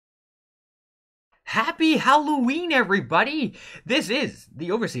Happy Halloween, everybody! This is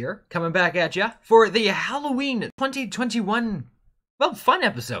the Overseer coming back at ya for the Halloween 2021, well, fun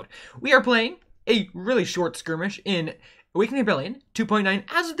episode. We are playing a really short skirmish in Awakening Rebellion 2.9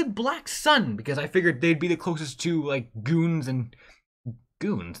 as the Black Sun, because I figured they'd be the closest to, like, ghouls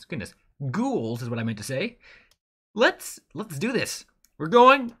is what I meant to say. Let's do this. We're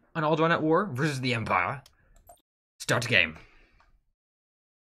going on Alderaan at War versus the Empire. Start the game.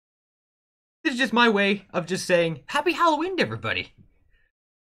 This is just my way of just saying Happy Halloween to everybody.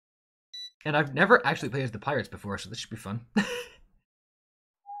 And I've never actually played as the pirates before, so this should be fun.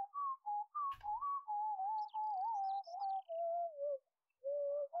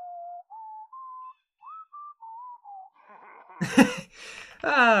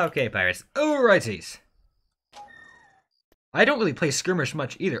 Okay, pirates. Alrighties. I don't really play skirmish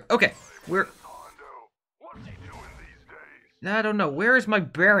much either. Okay, I don't know. Where is my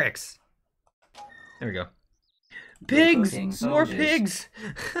barracks? There we go. Pigs! More pigs!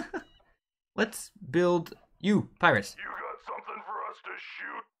 Let's build you, pirates. You got something for us to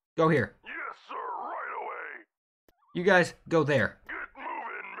shoot? Go here. Yes, sir, right away. You guys, go there. Get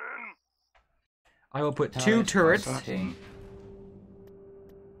moving, men. I will put two turrets.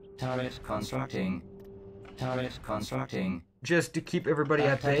 Turret constructing. Turret constructing. Just to keep everybody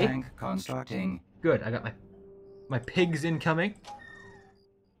at bay. Tank constructing. Good, I got my pigs incoming.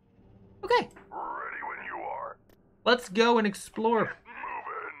 Okay. Ready when you are. Let's go and explore. Get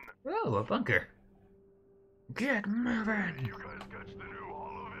moving. Oh, a bunker. Get moving. You guys catch the new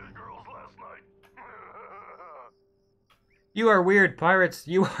All of His Girls last night? You are weird, pirates.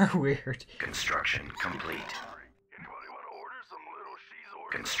 You are weird. Construction complete. Anybody want to order some little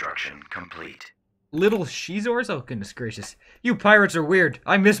Shizors? Construction complete. Little Shizors? Oh, goodness gracious. You pirates are weird.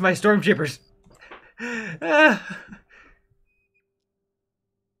 I miss my stormtroopers.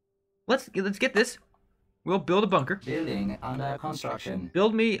 Let's get this. We'll build a bunker. Building under construction.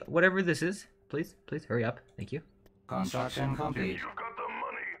 Build me whatever this is. Please, hurry up. Thank you. Construction complete. You've got the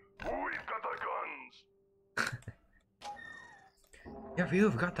money. We've got the guns. If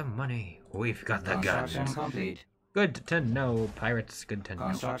you've got the money, we've got the Construction guns. complete. Good to know, pirates. Good to know.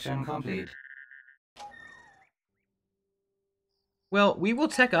 Construction complete. Well, we will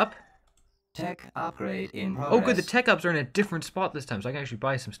tech up. Tech upgrade in progress. Oh, good. The tech ups are in a different spot this time, so I can actually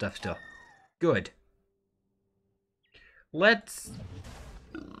buy some stuff still. Good. Let's...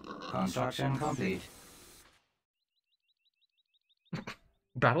 Construction complete.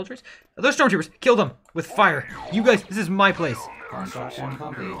 Battle droids? Those stormtroopers! Kill them! With fire! You guys, this is my place! Construction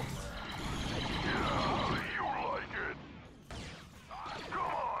complete. You like it. Come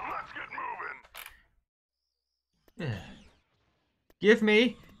on, let's get moving. Give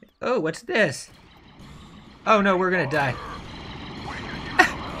me... Oh, what's this? Oh no, we're gonna die.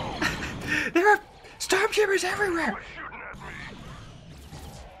 There are stormtroopers everywhere! Quit shooting at me.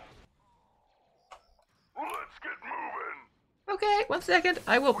 Let's get moving. Okay, 1 second.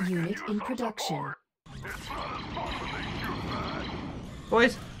 I will... Unit in production. It's not as fun when they shoot back.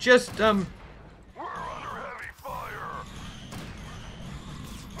 Boys, just, We're under heavy fire.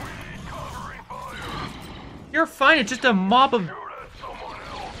 We need covering fire. You're fine. It's just a mob of... Shoot at someone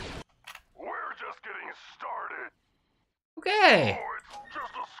else. We're just getting started. Okay. Oh, it's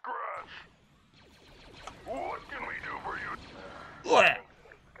just a scratch. What can we do for you?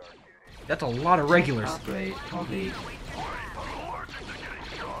 That's a lot of regulars. Upgrade complete. I'm allergic to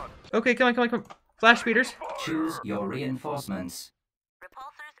getting shot. Okay, come on. Flash speeders. Choose your reinforcements.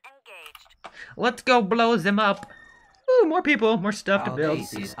 Repulsors engaged. Let's go blow them up. Ooh, more people, more stuff to Our build.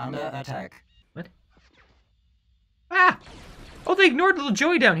 base is under attack. What? Ah! Oh, they ignored little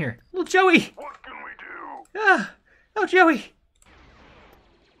Joey down here. Little Joey! What can we do? Ah! Oh, Joey!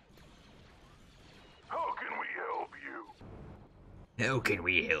 How can we help you? How can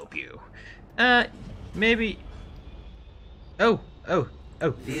we help you? Maybe... Oh,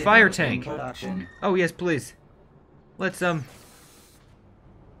 Vehicle fire in tank. production. Oh, yes, please. Let's,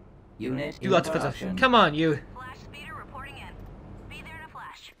 Unit do in lots of fun production. stuff. Come on, you. Flash speeder reporting in. Be there in a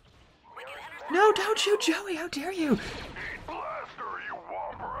flash. We can intercept. No, don't shoot Joey! How dare you! Eat blaster, you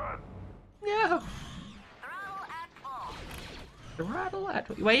womp rat. No! Throttle at full. Throttle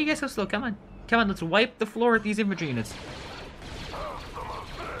at... Why are you guys so slow? Come on, let's wipe the floor with these infantry units. Have some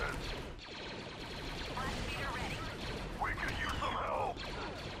offense. Flash speeder ready. We can use some help.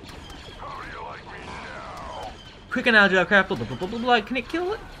 How do you like me now? Quick and agile crap, blah, blah, blah, blah, blah, blah. Can it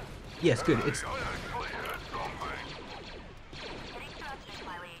kill it? Yes, good. It's I actually hit something. Hitting thrusters,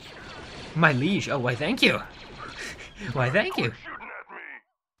 my liege. my liege. Oh, why thank you. Why thank you. Quit shooting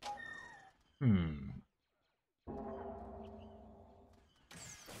at me. Hmm.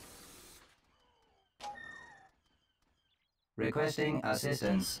 Requesting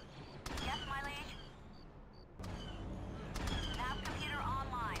assistance. Yes, my liege. Nav computer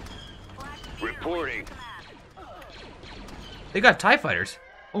online. Flash speeder Reporting. awaits your command. They got TIE fighters.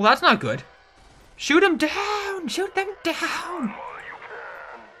 Oh, that's not good. Shoot them down! Shoot them down!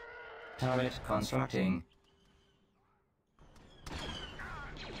 Turret constructing.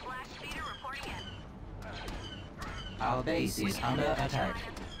 Flash speeder reporting in. Our base is under attack.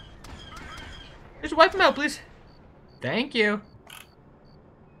 Just wipe them out, please. Thank you.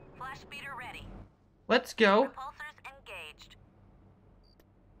 Flash speeder ready. Let's go. Repulsors engaged.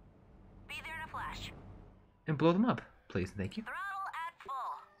 Be there in a flash. And blow them up, please. Thank you. Throttle at full.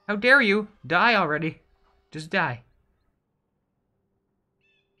 How dare you? Die already. Just die.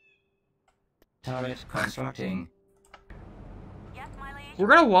 Turret constructing. Yes, my liege. We're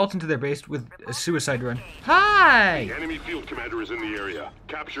gonna waltz into their base with a suicide run. Hi! The enemy field commander is in the area.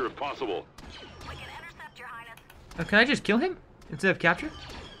 Capture if possible. We can intercept your highness. Can I just kill him instead of capture?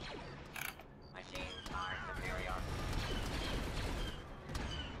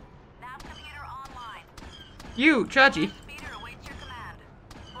 Nav computer online. You, Chachi. Speeder awaits your command.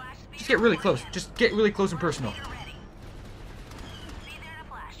 Flash speeder Just get really reporting close. in. Just get really close and personal. Speeder ready. Be there in a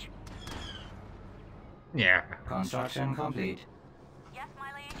flash. Yeah. Construction complete. Yes, my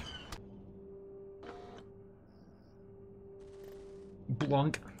liege.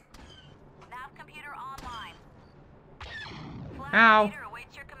 Blunk. Nav computer online. Flash Ow. speeder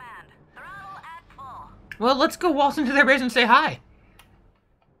awaits your command. Throttle at full. Well, let's go waltz into their base and say hi.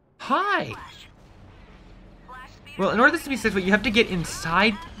 Hi! Flash. Flash speeder Well, in order for this to be successful, you have to get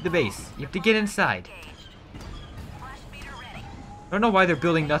inside the base. You have to get inside. engaged. Flash speeder ready. I don't know why they're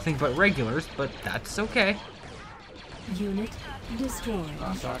building nothing but regulars, but that's okay. Unit destroyed.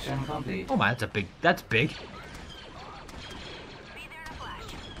 Construction complete. Oh my, that's big. Be there in a flash.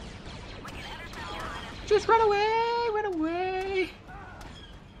 We can intercept your highness. Just run away, run away.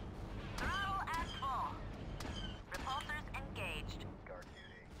 Throttle at full. Repulsors engaged.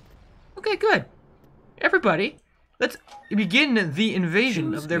 Okay, good. Everybody, let's begin the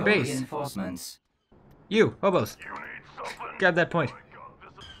invasion Choose of their your base. Reinforcements. You, hobos, You need something? grab that point.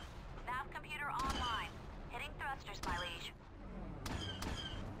 Nav computer online. Hitting thrusters, my liege.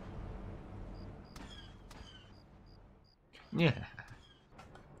 Yeah.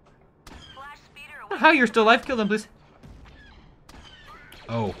 Flash speeder How you're still alive? Kill them, please.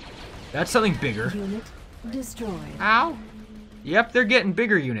 Oh, that's something bigger. Unit destroyed. Ow. Yep, they're getting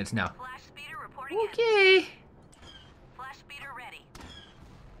bigger units now. Flash speeder reporting in. Okay. Flash speeder ready.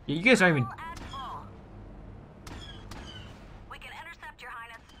 Yeah, you guys aren't even. Throttle at full. We can intercept your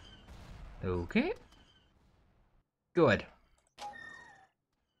highness. Okay. Good.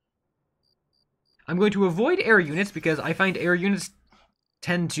 I'm going to avoid air units because I find air units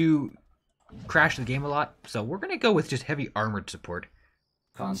tend to crash the game a lot. So we're going to go with just heavy armored support.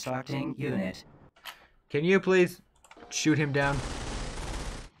 Constructing unit. Can you please shoot him down?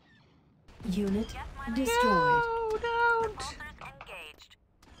 Unit Yes, my liege. destroyed. No, don't. Repulsors engaged.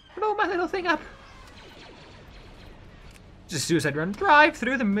 Blow my little thing up. Just suicide run. Drive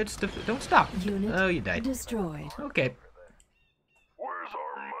through the midst of. Don't stop. Unit Oh, you died. destroyed. Okay. Where's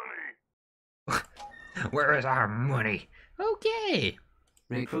our money? Where is our money? Okay.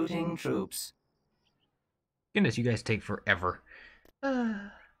 Recruiting troops. Goodness, you guys take forever.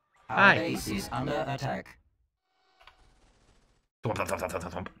 Our Hi. base is under attack.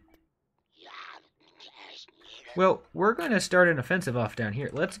 Well, we're going to start an offensive off down here.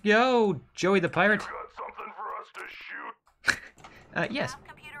 Let's go, Joey the Pirate. Got something for us to shoot? Yes, Nav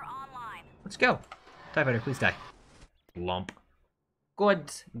computer online. let's go. TIE Fighter, please die. Lump.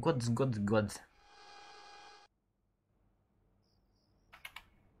 Goods, goods, goods, goods.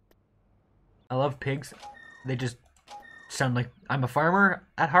 I love pigs. They just sound like I'm a farmer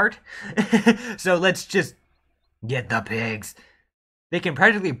at heart. So let's just get the pigs. They can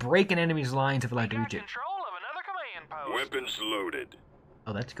practically break an enemy's lines if allowed to reach it. Control of another command post. Weapons loaded.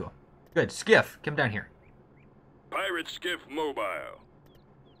 Oh, that's cool. Good. Skiff, come down here. Pirate skiff mobile.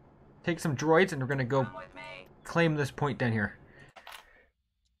 Take some droids and we're gonna go claim this point down here.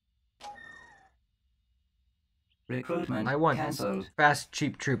 Recruitment I want cancelled. fast,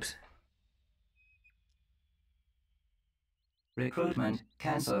 cheap troops. Recruitment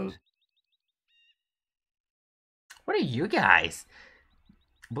cancelled. What are you guys?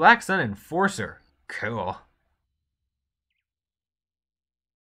 Black Sun Enforcer. Cool.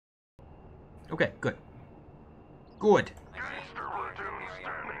 Okay, good. Good. Gangster platoon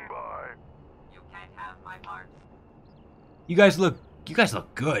standing by. You guys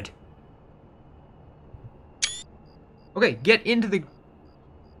look good. Okay, get into the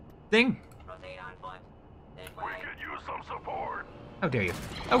thing. We could use some support. How dare you?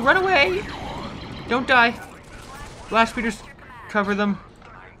 Oh, run away! Don't die. Blast speeders, cover them.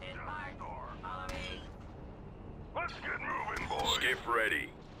 Let's get moving, boys. Skiff ready.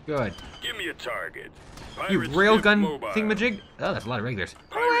 Good. Give me a target. You Pirate railgun skiff mobile. thingamajig? Oh, that's a lot of regulars.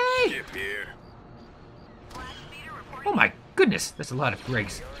 Pirate Away! skiff here. Oh my goodness, that's a lot of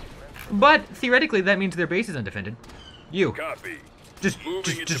rigs. But theoretically, that means their base is undefended. You, Copy. just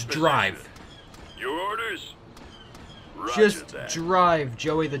Moving into drive. position. Your orders? Roger Just that. drive,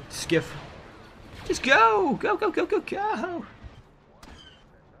 Joey the skiff. Just go, go, go, go, go, go.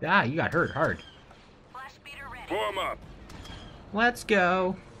 Ah, you got hurt hard. Flash speeder ready. Form up. Let's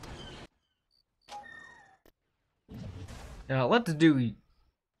go. Now let's do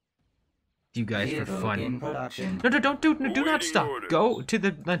you guys for Vehicle in fun. production. No, do not Awaiting stop. orders. Go to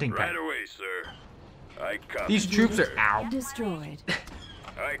the landing Right pad. away, sir. I copy. These troops are ow. Destroyed.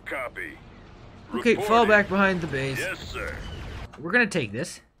 I copy. Okay, fall Reporting. back behind the base. Yes, sir. We're gonna take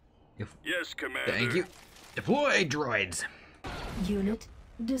this. Yes, Commander. Thank you. Deploy droids. Unit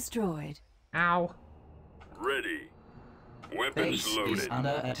destroyed. Ow. Ready. Weapons Base is loaded.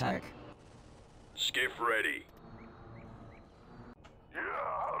 under attack. Skiff ready. Yeah,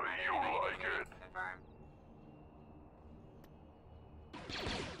 how do you like it?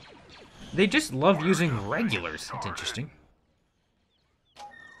 They just love using regulars. That's interesting.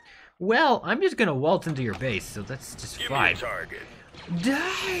 Well, I'm just gonna waltz into your base, so that's just Give me a fine. target.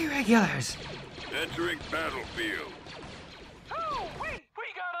 Die, regulars! Entering battlefield. Oh, we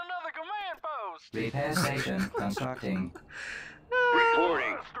got another command post. Repair station constructing.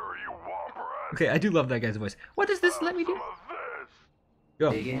 Reporting. Master, you womp rat. Okay, I do love that guy's voice. What does this let me do? Some of this.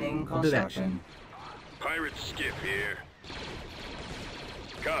 Go. Beginning I'll do that. construction. Pirate skiff here.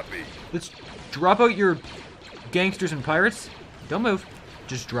 Copy. Let's drop out your gangsters and pirates. Don't move.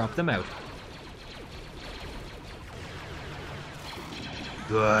 Just drop them out.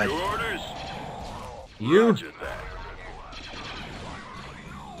 Good. Your orders? You. Roger that.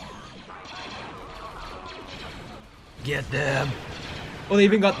 Get them. Oh, they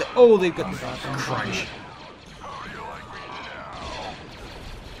even got the. Oh, they've got the Construction crunch. complete.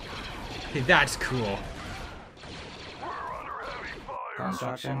 Okay, that's cool.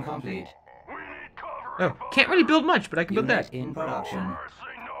 Construction complete. Oh, can't really build much, but I can build Unit that. in production.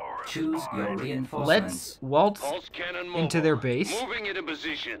 Choose your Let's reinforcements. waltz Pulse cannon into mobile. their base. Moving into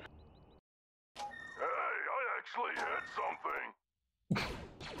position. Hey, I actually hit something.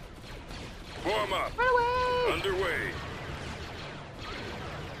 Form up. Underway.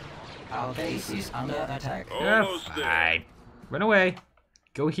 Our base is under attack. Almost there. Fine. Run away.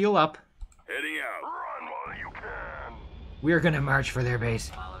 Go heal up. Heading out. Run while you can. We are gonna march for their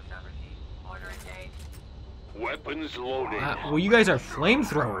base. Weapons loaded. Well, you guys are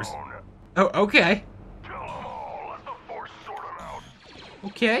flamethrowers. Oh, okay. Kill them all. Let the force sort them out.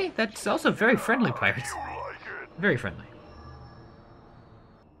 Okay, that's also very friendly, pirates. You like it. Very friendly.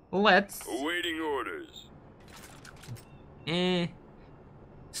 Let's... Awaiting orders.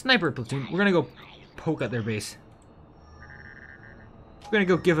 Sniper platoon. We're gonna go poke at their base. We're gonna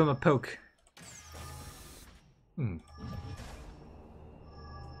go give them a poke. And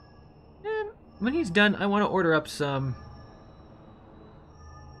when he's done, I want to order up some...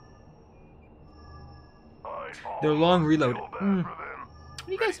 They're long reload. Feel bad What for them.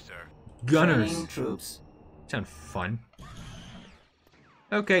 do you guys... Sir. Gunners. Training troops. Sound fun.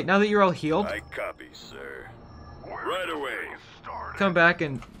 Okay, now that you're all healed, I copy, sir. Right away. Started. come back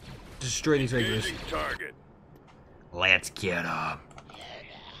and destroy these regulars. Engaging target. Let's get them.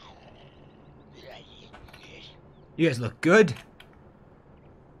 You guys look good.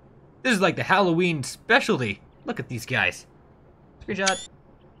 This is like the Halloween specialty. Look at these guys. Screenshot.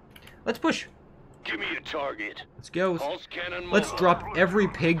 Let's push. Give me a target. Let's go. Pulse cannon mobile. Let's drop every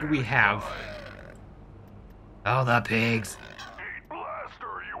pig we have. All the pigs. Eat blaster,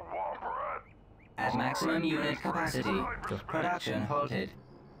 you womp rat. At maximum unit capacity. Production halted.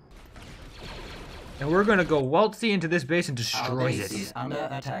 And we're gonna go waltzy into this base and Our destroy base it. is under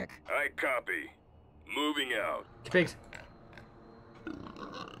attack. I copy. Moving out. Pigs.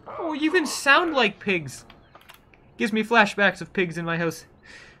 Oh, you can sound like pigs. Gives me flashbacks of pigs in my house.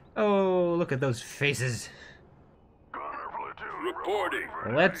 Oh, look at those faces. Gunner platoon. Reporting.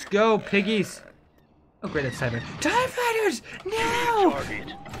 Let's go, piggies. Oh, great, that's TIE Fighters. TIE Fighters! No!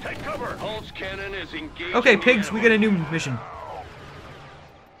 Target. Take cover. Pulse cannon is engaged. Okay, pigs, we got a new mission.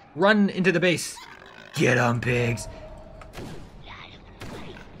 Run into the base. Get 'em, pigs.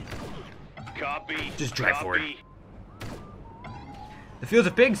 Copy. Just drive Copy. forward. The fields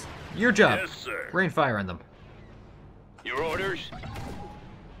of pigs, your job. Yes, sir. Rain fire on them. Your orders?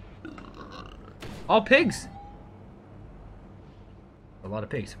 All pigs. lot of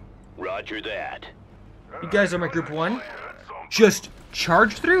pigs. Roger that. You guys are my group 1. Just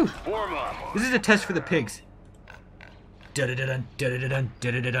charge through. Form up. This is a test for the pigs. Da-da-da-dun, da-da-da-dun,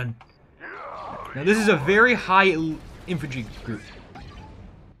 da-da-da-dun. Now this is a very high infantry group.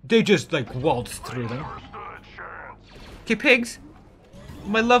 They just like waltz through them. Okay, pigs.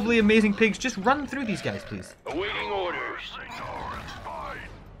 My lovely, amazing pigs, just run through these guys, please. Awaiting orders.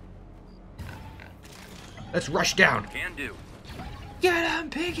 Let's rush down. Can do. Get them,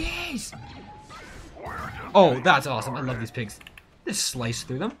 piggies! Oh, that's awesome. I love these pigs. Just slice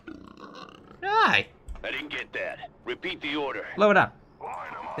through them. Hi. I didn't get that. Repeat the order. Load up.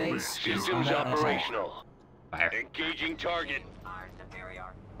 Base is Systems under attack. operational. Fire. Engaging target.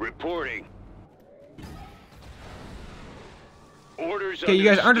 Reporting. Orders Okay, you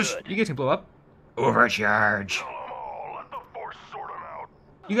guys aren't understood. just. You guys can blow up. Overcharge.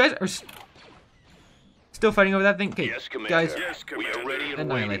 You guys are still fighting over that thing? Okay, Yes, Commander. guys, Yes, Commander. We are ready and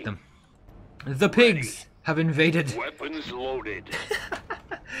annihilate waiting. them. The pigs have invaded. Weapons loaded.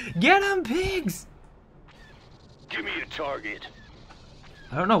 Get them, pigs! Give me a target.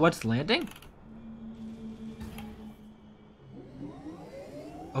 I don't know what's landing.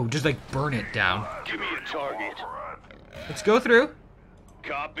 Oh, just like burn it down. Give me a target. Let's go through.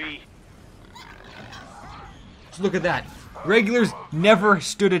 Copy. Just look at that. Regulars never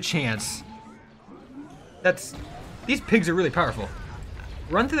stood a chance. That's... These pigs are really powerful.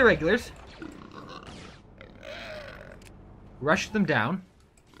 Run through the regulars. Rush them down.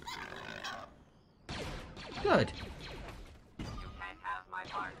 Good.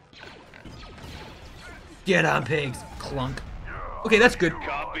 Get on, pigs. Clunk. Okay, that's good.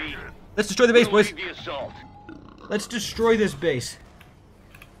 Copy. Let's destroy the base, We'll boys. lead the assault. Let's destroy this base.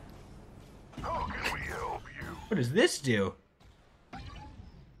 What does this do?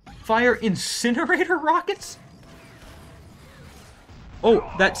 Fire incinerator rockets?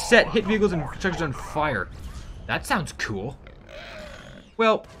 Oh, that set hit vehicles and constructions on fire. That sounds cool.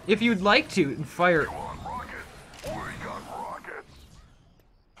 Well, if you'd like to fire...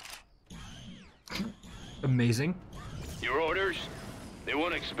 Amazing. Your orders? They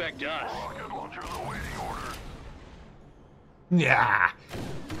won't expect us. Yeah.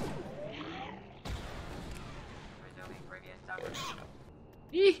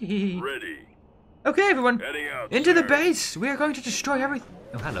 Ready. Okay, everyone. Heading out, Into the sir. base. We are going to destroy everything.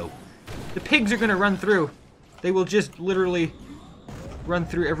 Oh, hello. The pigs are going to run through. They will just literally run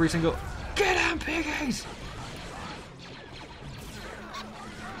through every single... Get on, piggies!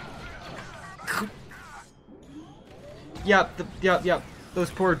 Yep. Those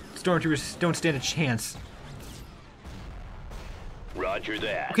poor stormtroopers don't stand a chance. Roger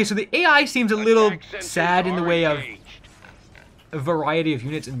that. Okay, so the AI seems a little Attack sensors sad in the are way of engaged. a variety of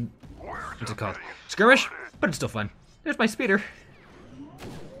units and... What's it called? Skirmish? But it's still fun. There's my speeder.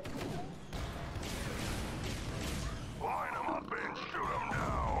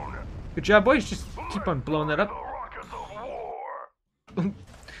 Good job, boys. Just keep on blowing that up.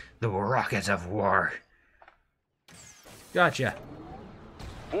 The rockets of war. Gotcha.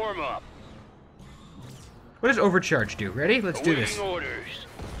 Form up. What does overcharge do? Ready? Let's do this. Awaiting orders.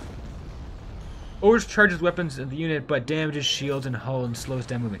 Overcharges weapons of the unit, but damages shields and hull and slows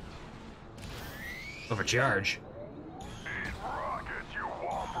down movement. Overcharge.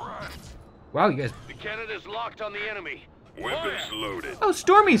 Wow, you guys... The cannon is locked on the enemy. Weapons Fire. loaded. Oh,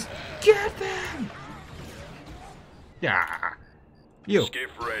 Stormies! Get them! Yeah. You. Skiff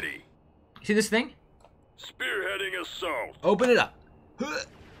ready. See this thing? Spearheading assault. Open it up.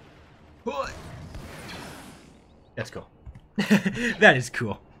 That's cool. That is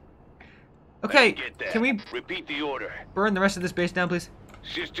cool. Okay, Get that. can we Repeat the order. burn the rest of this base down, please?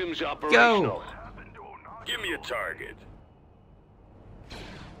 Systems operational. Give me a target.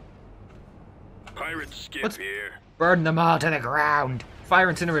 Pirate skiff Let's- here. Burn them all to the ground. Fire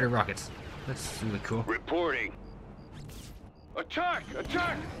incinerator rockets. That's really cool. Reporting. Attack!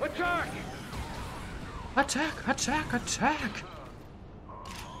 Attack! Attack! Attack! Attack! Attack!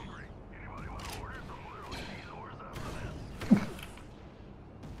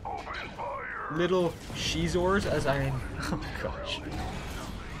 Little Shizors as I am. Oh gosh.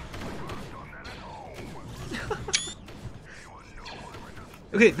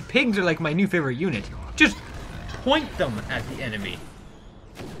 Okay, the pigs are like my new favorite unit. Just point them at the enemy.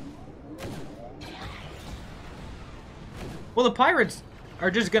 Well, the pirates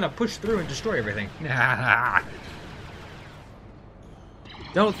are just gonna push through and destroy everything.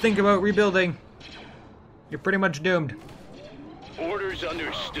 Don't think about rebuilding. You're pretty much doomed. Orders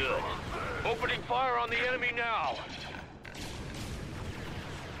understood. Opening fire on the enemy now.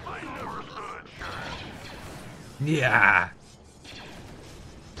 Yeah.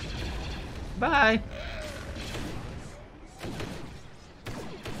 Bye.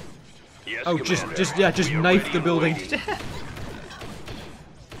 Yes, Oh, Commander. just We are knife ready the and building. waiting.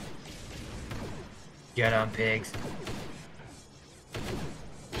 Get on, pigs.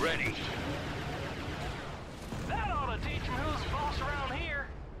 Ready. That ought to teach him who's boss around here.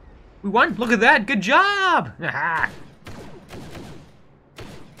 We won. Look at that. Good job. I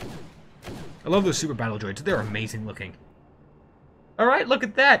love those super battle droids. They're amazing looking. All right, look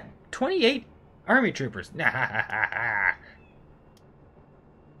at that. 28 army troopers.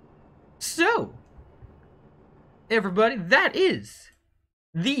 So, everybody, that is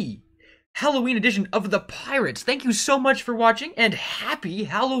the Halloween edition of The Pirates. Thank you so much for watching, and happy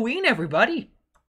Halloween, everybody!